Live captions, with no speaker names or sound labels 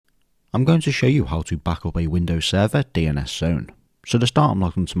I'm going to show you how to back up a Windows Server DNS zone. So to start, I'm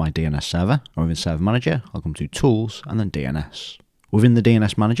logged into my DNS server, or within Server Manager, I'll come to Tools and then DNS. Within the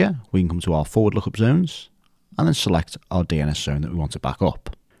DNS Manager, we can come to our forward lookup zones, and then select our DNS zone that we want to back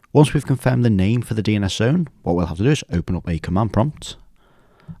up. Once we've confirmed the name for the DNS zone, what we'll have to do is open up a command prompt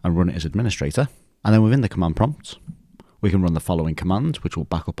and run it as administrator. And then within the command prompt, we can run the following command, which will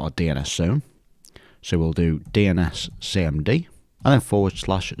back up our DNS zone. So we'll do DNS-cmd, and then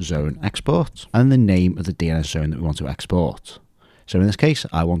 / zone export, and then the name of the DNS zone that we want to export. So in this case,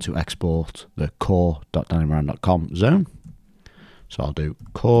 I want to export the core.dannymoran.com zone. So I'll do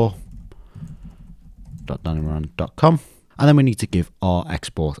core.dannymoran.com, and then we need to give our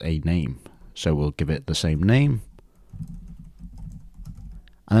export a name. So we'll give it the same name,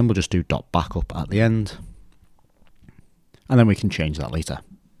 and then we'll just do .backup at the end, and then we can change that later.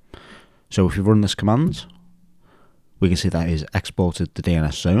 So if we run this command, we can see that it has exported the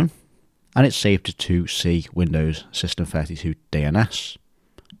DNS zone, and it's saved it to C Windows System32 DNS,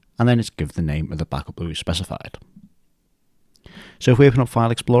 and then it's given the name of the backup that we've specified. So if we open up File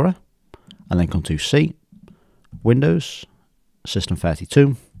Explorer, and then come to C, Windows,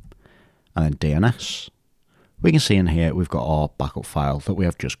 System32, and then DNS, we can see in here we've got our backup file that we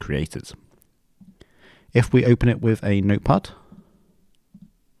have just created. If we open it with a notepad,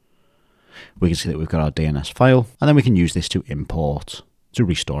 we can see that we've got our DNS file, and then we can use this to import to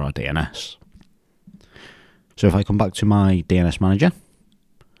restore our DNS. So if I come back to my DNS manager,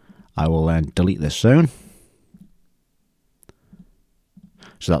 I will then delete this zone.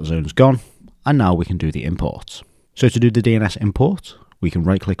 So that zone's gone, and now we can do the import. So to do the DNS import, we can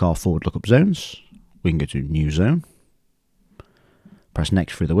right click our forward lookup zones, we can go to new zone, press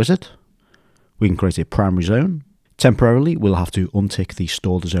next through the wizard, we can create a primary zone. Temporarily, we'll have to untick the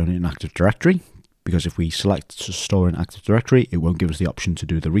store the zone in Active Directory, because if we select to store in Active Directory, it won't give us the option to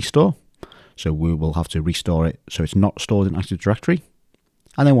do the restore. So we will have to restore it so it's not stored in Active Directory.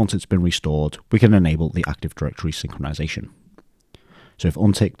 And then once it's been restored, we can enable the Active Directory synchronization. So if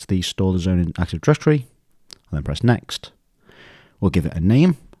unticked the store the zone in Active Directory, and then press next, we'll give it a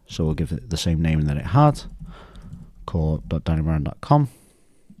name. So we'll give it the same name that it had, core.dannymoran.com.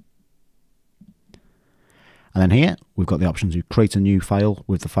 And then here, we've got the option to create a new file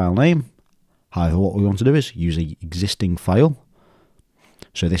with the file name. However, what we want to do is use an existing file.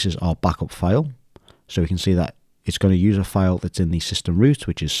 So this is our backup file. So we can see that it's going to use a file that's in the system root,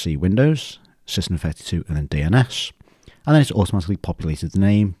 which is C Windows, System32, and then DNS. And then it's automatically populated the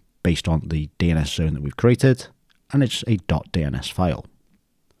name based on the DNS zone that we've created, and it's a .dns file.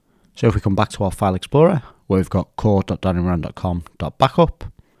 So if we come back to our File Explorer, where we've got core.dannymoran.com.backup,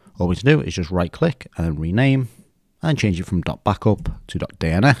 all we need to do is just right click and then rename, and then change it from .backup to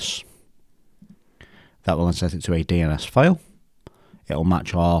 .dns. That will then set it to a DNS file. It will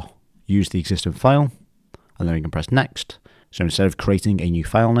match use the existing file, and then we can press next. So instead of creating a new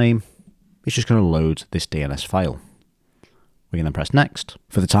file name, it's just going to load this DNS file. We can then press next.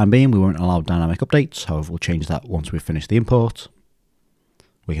 For the time being, we won't allow dynamic updates, however we'll change that once we've finished the import.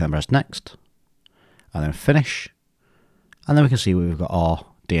 We can then press next, and then finish, and then we can see we've got our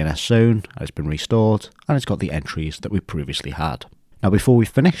DNS zone, and it's been restored, and it's got the entries that we previously had. Now before we've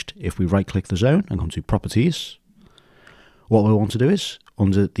finished, if we right click the zone and come to Properties, what we want to do is,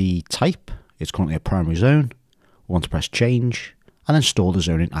 under the type, it's currently a primary zone, we want to press change, and then store the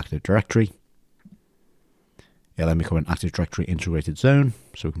zone in Active Directory. It'll then become an Active Directory integrated zone,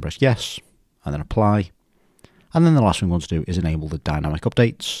 so we can press yes, and then apply. And then the last thing we want to do is enable the dynamic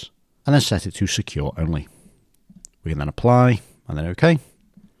updates, and then set it to secure only. We can then apply, and then OK.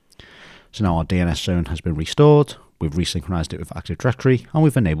 So now our DNS zone has been restored, we've resynchronized it with Active Directory, and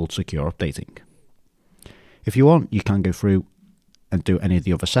we've enabled secure updating. If you want, you can go through and do any of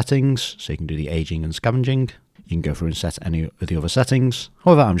the other settings, so you can do the aging and scavenging. You can go through and set any of the other settings.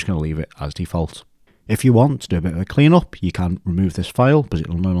 However, I'm just going to leave it as default. If you want to do a bit of a cleanup, you can remove this file, but it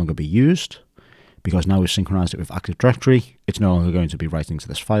will no longer be used. Because now we've synchronized it with Active Directory, it's no longer going to be writing to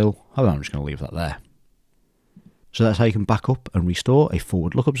this file. However, I'm just going to leave that there. So that's how you can back up and restore a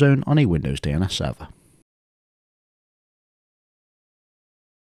forward lookup zone on a Windows DNS server.